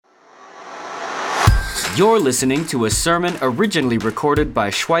You're listening to a sermon originally recorded by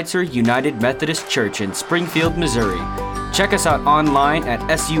Schweitzer United Methodist Church in Springfield, Missouri. Check us out online at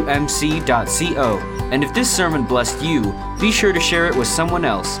sumc.co. And if this sermon blessed you, be sure to share it with someone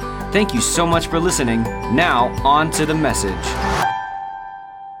else. Thank you so much for listening. Now, on to the message.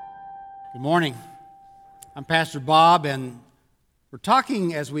 Good morning. I'm Pastor Bob, and we're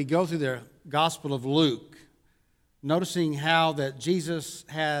talking as we go through the Gospel of Luke, noticing how that Jesus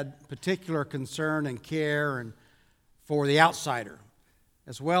had particular concern and care for the outsider,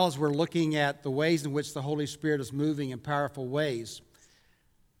 as well as we're looking at the ways in which the Holy Spirit is moving in powerful ways.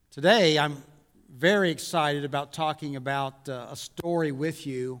 Today, I'm very excited about talking about a story with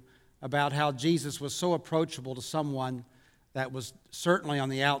you about how Jesus was so approachable to someone that was certainly on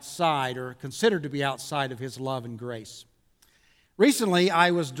the outside or considered to be outside of his love and grace. Recently,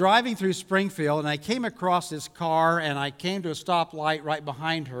 I was driving through Springfield, and I came across this car, and I came to a stoplight right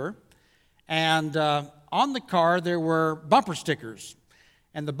behind her. And on the car, there were bumper stickers.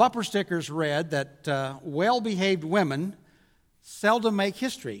 And the bumper stickers read that well-behaved women seldom make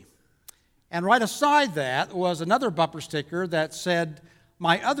history. And right aside that was another bumper sticker that said,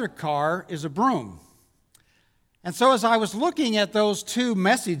 "My other car is a broom." And so as I was looking at those two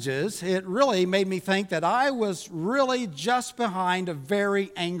messages, it really made me think that I was really just behind a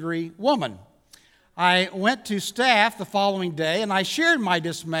very angry woman. I went to staff the following day, and I shared my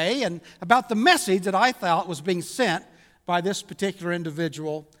dismay about the message that I thought was being sent by this particular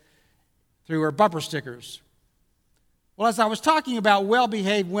individual through her bumper stickers. Well, as I was talking about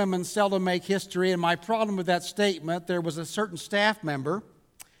well-behaved women seldom make history, and my problem with that statement, there was a certain staff member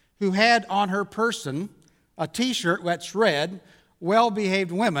who had on her person a T-shirt which read,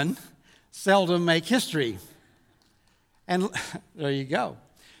 "Well-behaved women seldom make history." And there you go.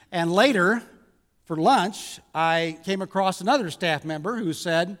 And later, for lunch, I came across another staff member who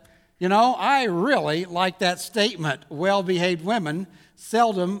said, I really like that statement, "Well-behaved women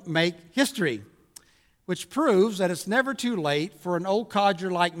seldom make history," which proves that it's never too late for an old codger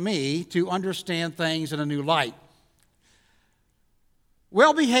like me to understand things in a new light.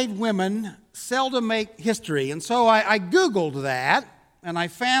 Well-behaved women seldom make history. And so I Googled that, and I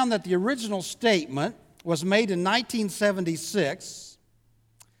found that the original statement was made in 1976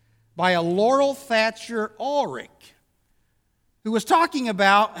 by a Laurel Thatcher Ulrich, who was talking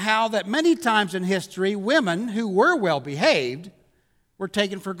about how that many times in history, women who were well-behaved were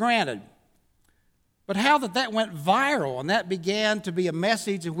taken for granted. But how that went viral, and that began to be a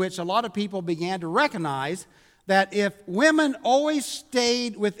message in which a lot of people began to recognize that if women always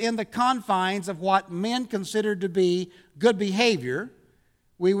stayed within the confines of what men considered to be good behavior,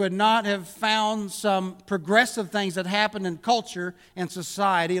 we would not have found some progressive things that happened in culture and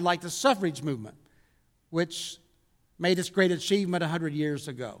society like the suffrage movement, which made its great achievement 100 years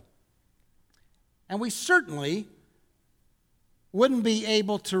ago. And we certainly wouldn't be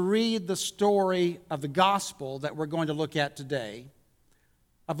able to read the story of the gospel that we're going to look at today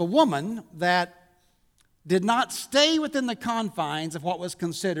of a woman that did not stay within the confines of what was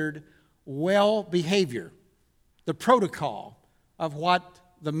considered well behavior, the protocol of what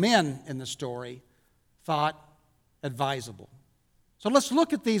the men in the story thought advisable. So let's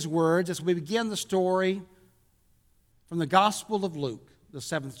look at these words as we begin the story from the Gospel of Luke, the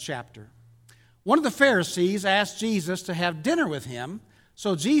 7th chapter. One of the Pharisees asked Jesus to have dinner with him,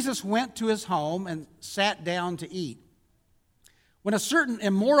 so Jesus went to his home and sat down to eat. When a certain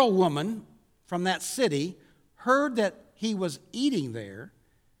immoral woman from that city heard that he was eating there,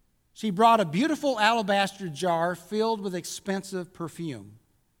 she brought a beautiful alabaster jar filled with expensive perfume.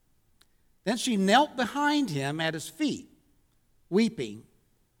 Then she knelt behind him at his feet, weeping.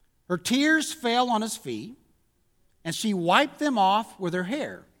 Her tears fell on his feet, and she wiped them off with her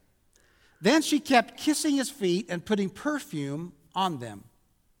hair. Then she kept kissing his feet and putting perfume on them.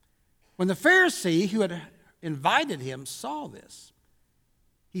 When the Pharisee who had invited him saw this,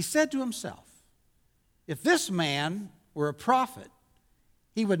 he said to himself, "If this man were a prophet,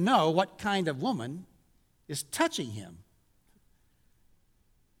 he would know what kind of woman is touching him.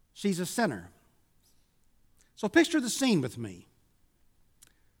 She's a sinner." So picture the scene with me.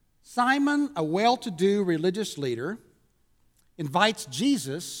 Simon, a well-to-do religious leader, invites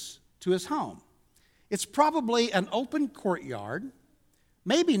Jesus to his home. It's probably an open courtyard,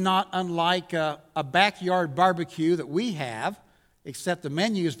 maybe not unlike a backyard barbecue that we have, except the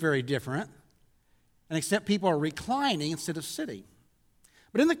menu is very different, and except people are reclining instead of sitting.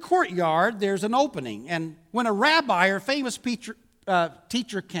 But in the courtyard, there's an opening, and when a rabbi or famous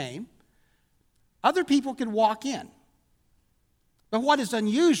teacher came, other people could walk in. But what is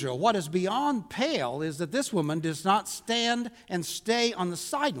unusual, what is beyond pale, is that this woman does not stand and stay on the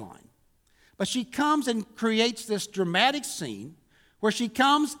sideline, But she comes and creates this dramatic scene where she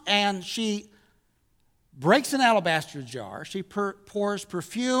comes and she breaks an alabaster jar. She pours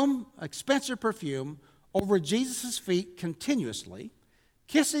perfume, expensive perfume, over Jesus' feet continuously,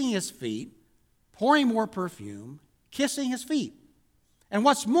 kissing his feet, pouring more perfume, kissing his feet. And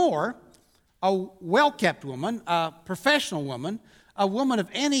what's more, a well-kept woman, a professional woman, a woman of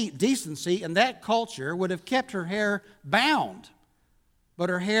any decency in that culture would have kept her hair bound. But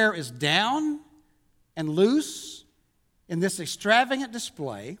her hair is down and loose in this extravagant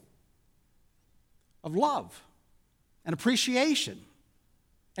display of love and appreciation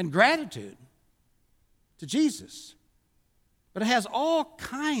and gratitude to Jesus. But it has all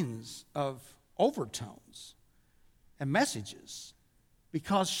kinds of overtones and messages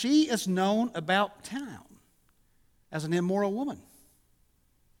because she is known about town as an immoral woman.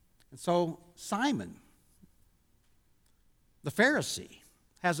 And so Simon, the Pharisee,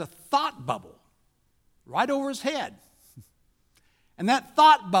 has a thought bubble right over his head. And that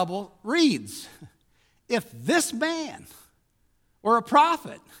thought bubble reads, if this man were a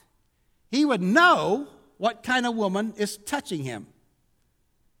prophet, he would know what kind of woman is touching him.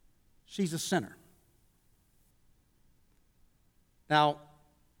 She's a sinner. Now,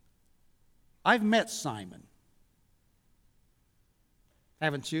 I've met Simon.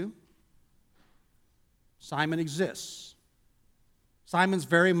 Haven't you? Simon exists. Simon's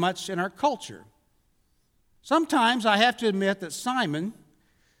very much in our culture. Sometimes I have to admit that Simon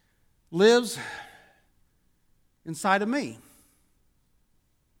lives inside of me.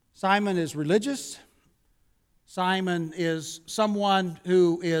 Simon is religious. Simon is someone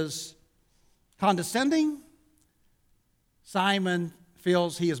who is condescending. Simon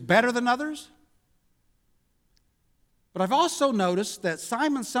feels he is better than others. But I've also noticed that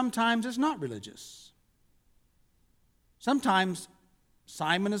Simon sometimes is not religious. Sometimes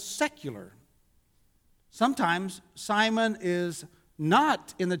Simon is secular. Sometimes Simon is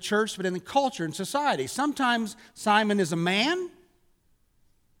not in the church, but in the culture and society. Sometimes Simon is a man.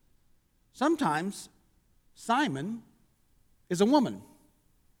 Sometimes Simon is a woman.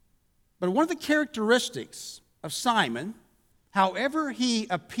 But one of the characteristics of Simon, however he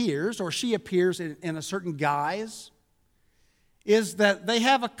appears or she appears in a certain guise, is that they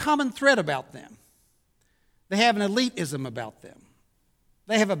have a common thread about them. They have an elitism about them.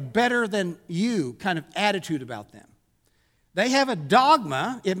 They have a better than you kind of attitude about them. They have a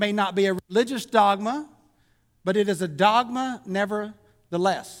dogma. It may not be a religious dogma, but it is a dogma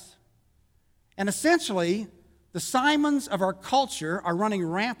nevertheless. And essentially, the Simons of our culture are running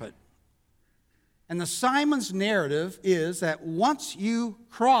rampant. And the Simon's narrative is that once you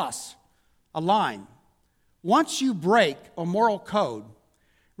cross a line, once you break a moral code,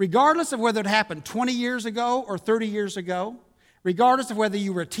 regardless of whether it happened 20 years ago or 30 years ago, regardless of whether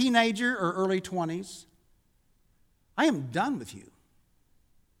you were a teenager or early 20s, I am done with you.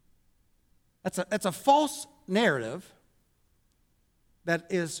 That's a false narrative that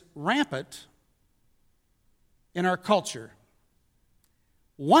is rampant in our culture.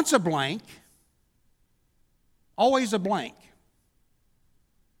 Once a blank, always a blank.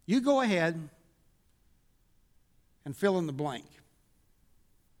 You go ahead and fill in the blank.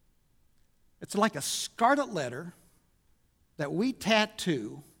 It's like a scarlet letter that we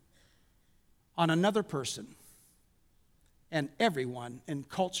tattoo on another person, and everyone in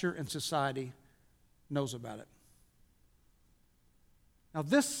culture and society knows about it. Now,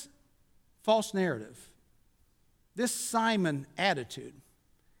 this false narrative, this Simon attitude,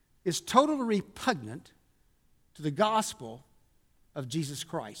 is totally repugnant to the gospel of Jesus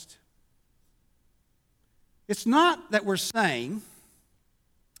Christ. It's not that we're saying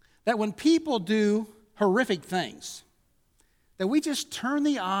that when people do horrific things, that we just turn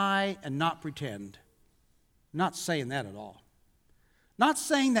the eye and not pretend. Not saying that at all. Not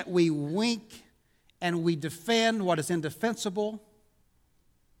saying that we wink and we defend what is indefensible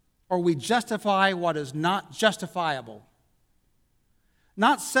or we justify what is not justifiable.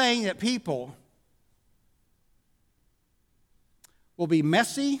 Not saying that people will be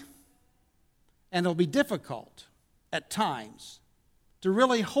messy and it'll be difficult at times to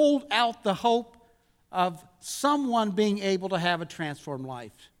really hold out the hope of someone being able to have a transformed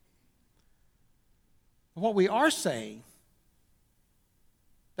life. What we are saying,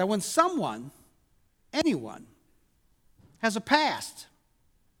 that when someone, anyone, has a past,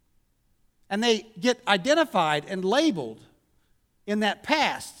 and they get identified and labeled in that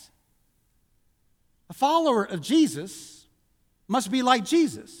past, a follower of Jesus must be like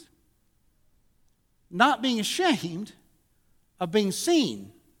Jesus, not being ashamed of being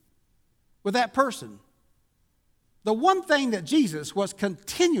seen with that person. the one thing that Jesus was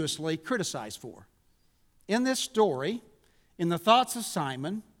continuously criticized for in this story, in the thoughts of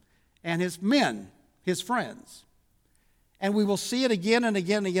Simon and his men, his friends. And we will see it again and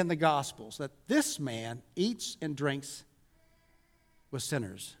again and again in the Gospels, that this man eats and drinks with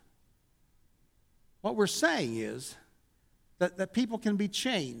sinners. What we're saying is that people can be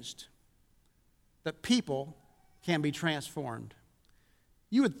changed, that people can be transformed.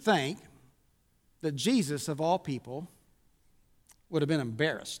 You would think that Jesus, of all people, would have been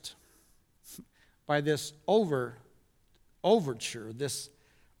embarrassed by this overture, this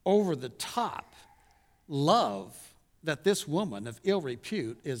over-the-top love that this woman of ill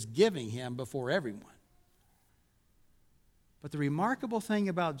repute is giving him before everyone. But the remarkable thing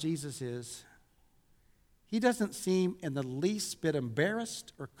about Jesus is he doesn't seem in the least bit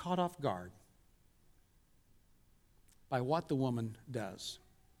embarrassed or caught off guard by what the woman does.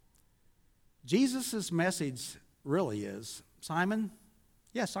 Jesus' message really is, Simon,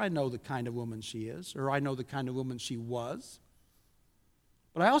 yes, I know the kind of woman she is, or I know the kind of woman she was,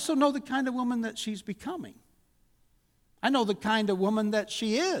 but I also know the kind of woman that she's becoming. I know the kind of woman that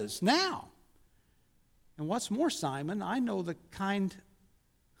she is now. And what's more, Simon, I know the kind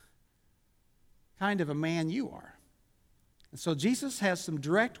of a man you are. And so Jesus has some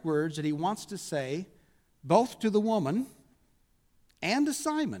direct words that he wants to say both to the woman and to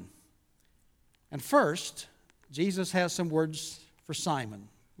Simon. And first, Jesus has some words for Simon.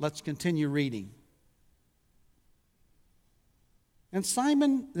 Let's continue reading.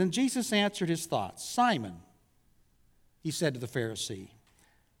 Then Jesus answered his thoughts. Simon, he said to the Pharisee,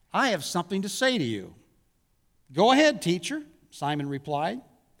 I have something to say to you. Go ahead, teacher, Simon replied.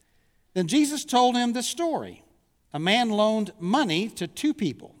 Then Jesus told him this story. A man loaned money to two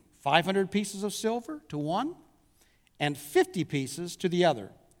people, 500 pieces of silver to one and 50 pieces to the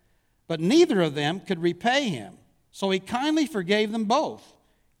other. But neither of them could repay him, so he kindly forgave them both,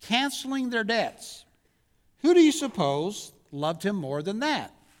 canceling their debts. Who do you suppose loved him more than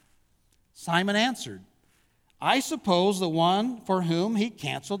that? Simon answered, I suppose the one for whom he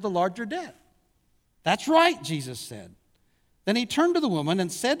canceled the larger debt. That's right, Jesus said. Then he turned to the woman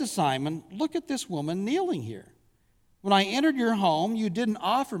and said to Simon, look at this woman kneeling here. When I entered your home, you didn't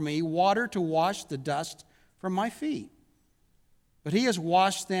offer me water to wash the dust from my feet. But he has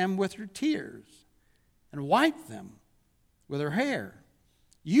washed them with her tears and wiped them with her hair.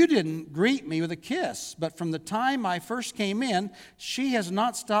 You didn't greet me with a kiss, but from the time I first came in, she has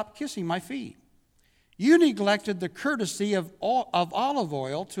not stopped kissing my feet. You neglected the courtesy of olive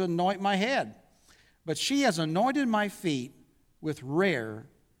oil to anoint my head, but she has anointed my feet with rare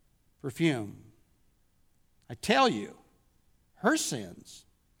perfume. I tell you, her sins,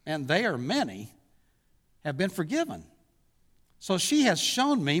 and they are many, have been forgiven. So she has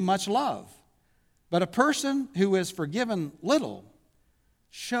shown me much love. But a person who is forgiven little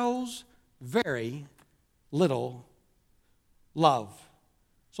shows very little love.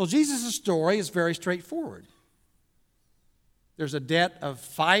 So Jesus' story is very straightforward. There's a debt of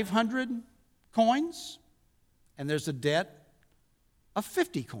 500 coins, and there's a debt of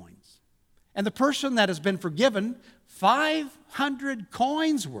 50 coins. And the person that has been forgiven 500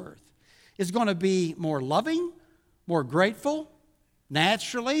 coins worth is going to be more loving, more grateful,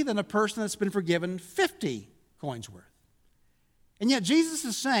 naturally, than a person that's been forgiven 50 coins worth. And yet Jesus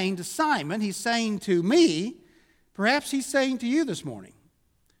is saying to Simon, he's saying to me, perhaps he's saying to you this morning,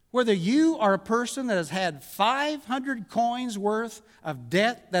 whether you are a person that has had 500 coins worth of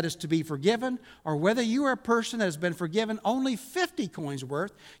debt that is to be forgiven, or whether you are a person that has been forgiven only 50 coins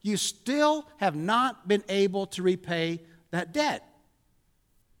worth, you still have not been able to repay that debt.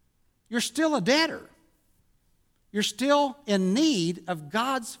 You're still a debtor. You're still in need of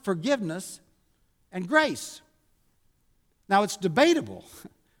God's forgiveness and grace. Now, it's debatable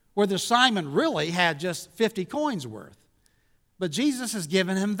whether Simon really had just 50 coins worth. But Jesus has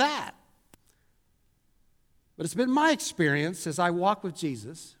given him that. But it's been my experience as I walk with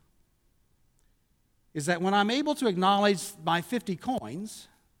Jesus is that when I'm able to acknowledge my 50 coins,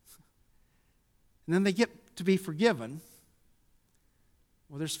 and then they get to be forgiven,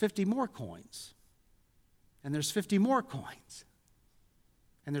 well, there's 50 more coins. And there's 50 more coins.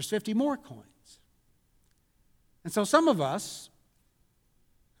 And there's 50 more coins. And so some of us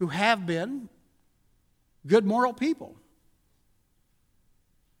who have been good moral people,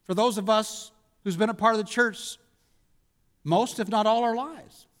 for those of us who's been a part of the church most, if not all, our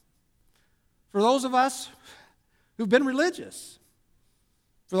lives, for those of us who've been religious,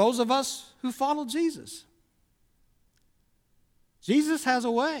 for those of us who follow Jesus, Jesus has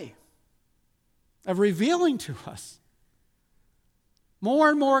a way of revealing to us more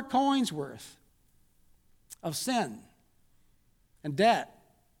and more coins worth of sin and debt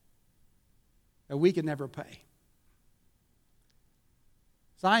that we can never pay.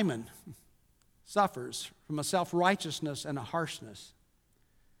 Simon suffers from a self-righteousness and a harshness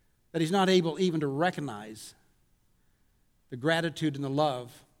that he's not able even to recognize the gratitude and the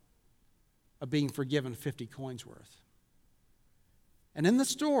love of being forgiven 50 coins worth. And in the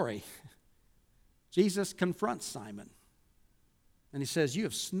story, Jesus confronts Simon. And he says, you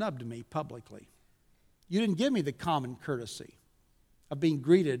have snubbed me publicly. You didn't give me the common courtesy of being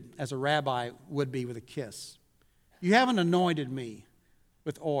greeted as a rabbi would be with a kiss. You haven't anointed me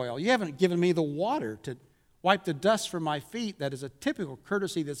with oil. You haven't given me the water to wipe the dust from my feet. That is a typical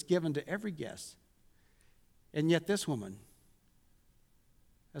courtesy that's given to every guest. And yet this woman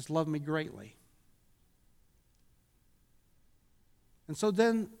has loved me greatly. And so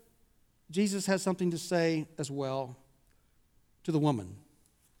then Jesus has something to say as well to the woman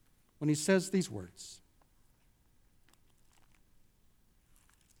when he says these words.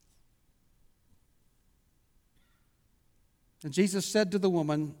 And Jesus said to the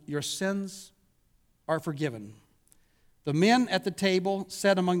woman, your sins are forgiven. The men at the table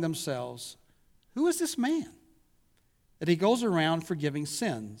said among themselves, who is this man that he goes around forgiving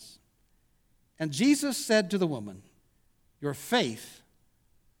sins? And Jesus said to the woman, your faith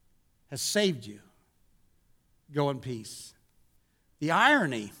has saved you. Go in peace. The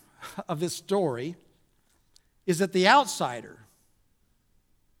irony of this story is that the outsider,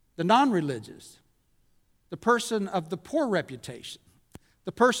 the non-religious, the person of the poor reputation,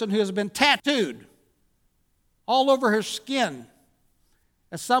 the person who has been tattooed all over her skin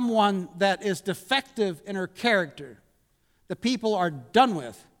as someone that is defective in her character, the people are done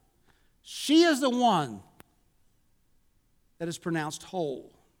with, she is the one that is pronounced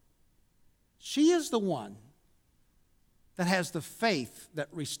whole. She is the one that has the faith that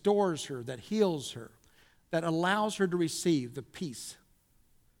restores her, that heals her, that allows her to receive the peace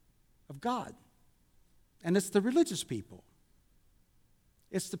of God. And it's the religious people.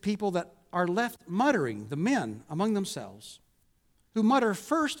 It's the people that are left muttering, the men among themselves, who mutter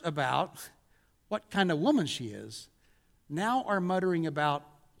first about what kind of woman she is, now are muttering about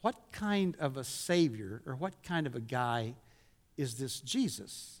what kind of a Savior or what kind of a guy is this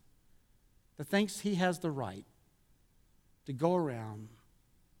Jesus that thinks he has the right to go around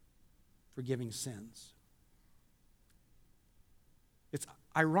forgiving sins. It's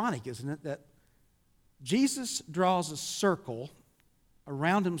ironic, isn't it, that Jesus draws a circle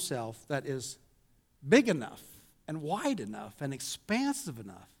around himself that is big enough and wide enough and expansive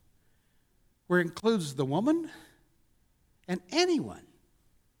enough where it includes the woman and anyone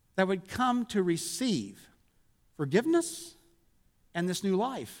that would come to receive forgiveness and this new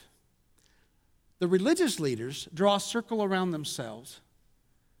life. The religious leaders draw a circle around themselves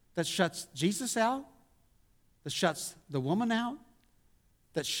that shuts Jesus out, that shuts the woman out,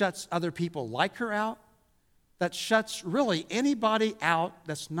 that shuts other people like her out, that shuts really anybody out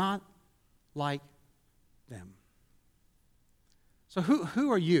that's not like them. So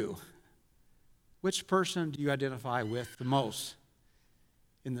who are you? Which person do you identify with the most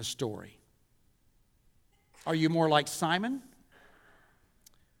in this story? Are you more like Simon?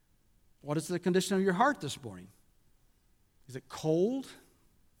 What is the condition of your heart this morning? Is it cold?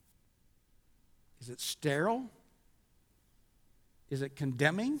 Is it sterile? Is it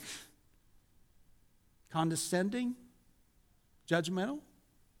condemning? Condescending? Judgmental?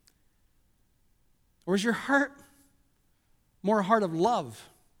 Or is your heart more a heart of love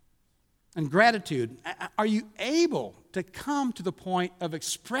and gratitude? Are you able to come to the point of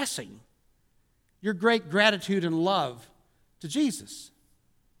expressing your great gratitude and love to Jesus?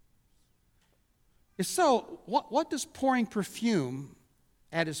 If so, what does pouring perfume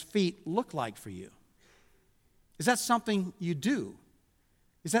at his feet look like for you? Is that something you do?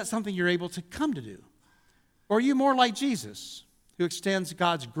 Is that something you're able to come to do? Or are you more like Jesus, who extends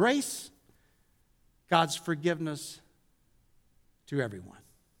God's grace, God's forgiveness to everyone?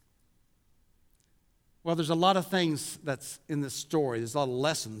 Well, there's a lot of things that's in this story. There's a lot of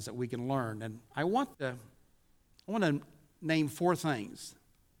lessons that we can learn. And I want to name 4 things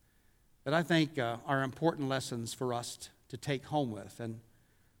that I think are important lessons for us to take home with. And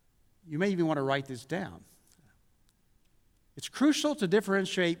you may even want to write this down. It's crucial to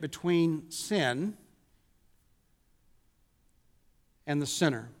differentiate between sin and the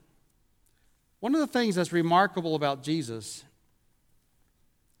sinner. One of the things that's remarkable about Jesus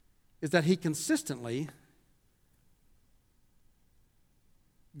is that he consistently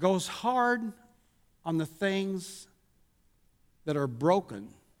goes hard on the things that are broken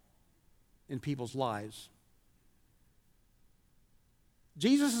in people's lives.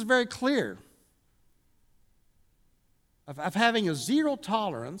 Jesus is very clear of having a zero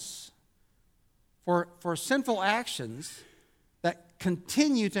tolerance for sinful actions that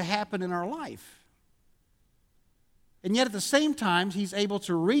continue to happen in our life. And yet at the same time, he's able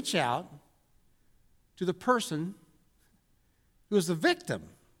to reach out to the person who is the victim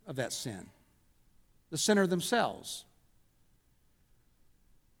of that sin, the sinner themselves.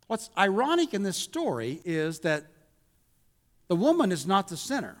 What's ironic in this story is that the woman is not the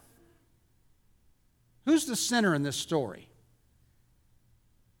sinner. Who's the sinner in this story?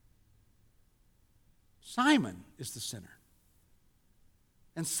 Simon is the sinner.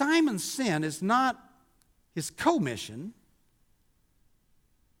 And Simon's sin is not his commission,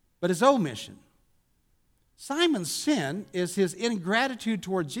 but his omission. Simon's sin is his ingratitude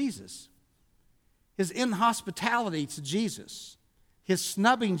toward Jesus, his inhospitality to Jesus, his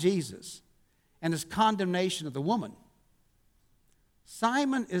snubbing Jesus, and his condemnation of the woman.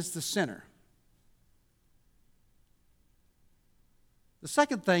 Simon is the sinner. The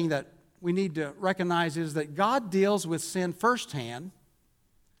second thing that we need to recognize is that God deals with sin firsthand,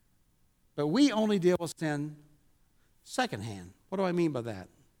 but we only deal with sin secondhand. What do I mean by that?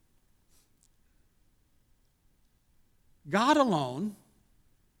 God alone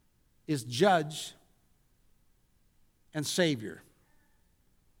is judge and Savior.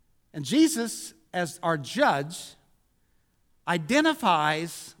 And Jesus, as our judge,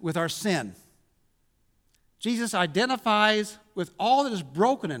 identifies with our sin. Jesus identifies with all that is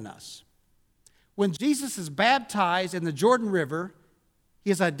broken in us. When Jesus is baptized in the Jordan River,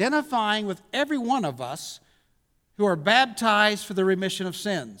 he is identifying with every one of us who are baptized for the remission of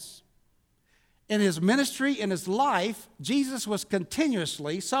sins. In his ministry, in his life, Jesus was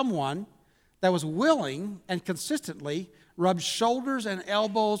continuously someone that was willing and consistently rubbed shoulders and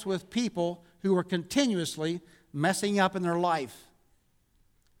elbows with people who were continuously messing up in their life.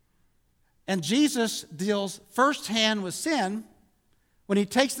 And Jesus deals firsthand with sin when he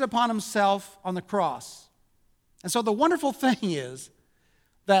takes it upon himself on the cross. And so the wonderful thing is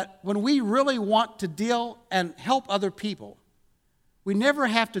that when we really want to deal and help other people, we never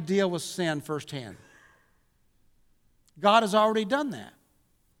have to deal with sin firsthand. God has already done that.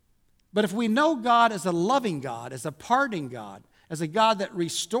 But if we know God as a loving God, as a pardoning God, as a God that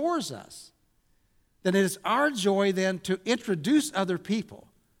restores us, then it is our joy then to introduce other people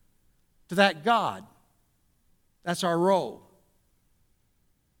to that God. That's our role.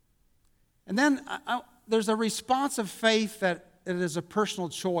 And then there's a response of faith that it is a personal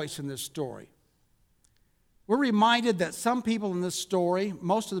choice in this story. We're reminded that some people in this story,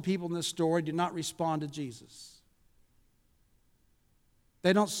 most of the people in this story, do not respond to Jesus.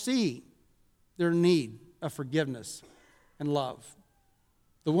 They don't see their need of forgiveness and love.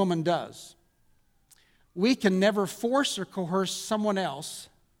 The woman does. We can never force or coerce someone else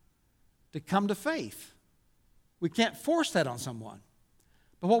to come to faith. We can't force that on someone.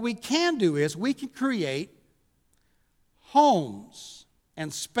 But what we can do is we can create homes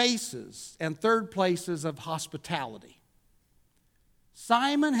and spaces and third places of hospitality.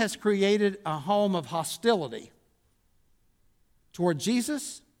 Simon has created a home of hostility toward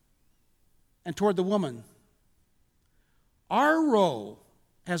Jesus and toward the woman. Our role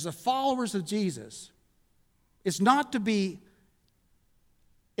as the followers of Jesus is not to be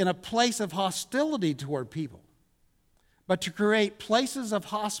in a place of hostility toward people, but to create places of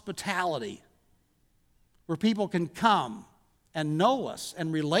hospitality where people can come and know us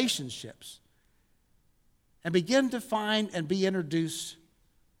and relationships and begin to find and be introduced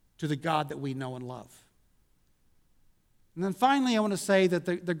to the God that we know and love. And then finally, I want to say that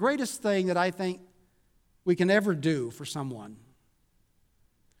the greatest thing that I think we can ever do for someone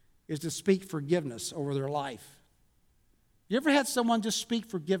is to speak forgiveness over their life. You ever had someone just speak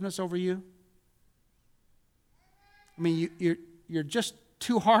forgiveness over you? I mean, you're just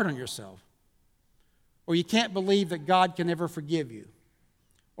too hard on yourself. Or you can't believe that God can ever forgive you.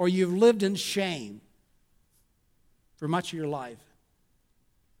 Or you've lived in shame for much of your life.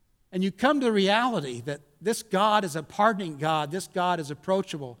 And you come to the reality that this God is a pardoning God. This God is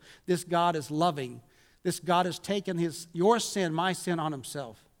approachable. This God is loving. This God has taken your sin, my sin, on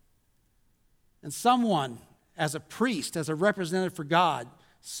himself. And someone, as a priest, as a representative for God,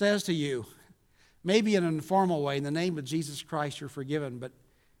 says to you, maybe in an informal way, in the name of Jesus Christ, you're forgiven, but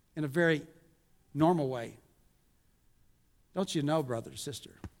in a very normal way. Don't you know, brother,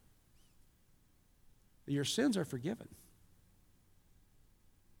 sister, that your sins are forgiven?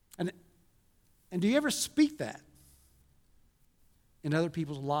 And do you ever speak that in other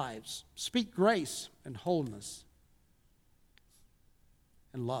people's lives? Speak grace and wholeness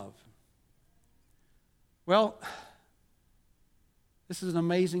and love. Well, this is an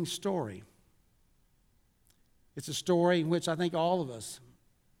amazing story. It's a story in which I think all of us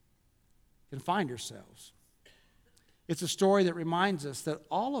can find ourselves. It's a story that reminds us that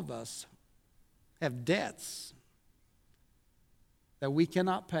all of us have debts that we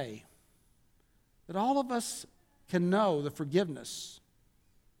cannot pay, that all of us can know the forgiveness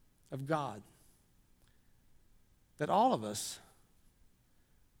of God, that all of us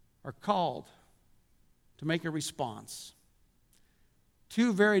are called to make a response.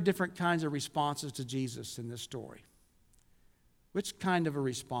 Two very different kinds of responses to Jesus in this story. Which kind of a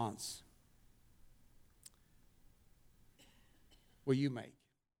response will you make?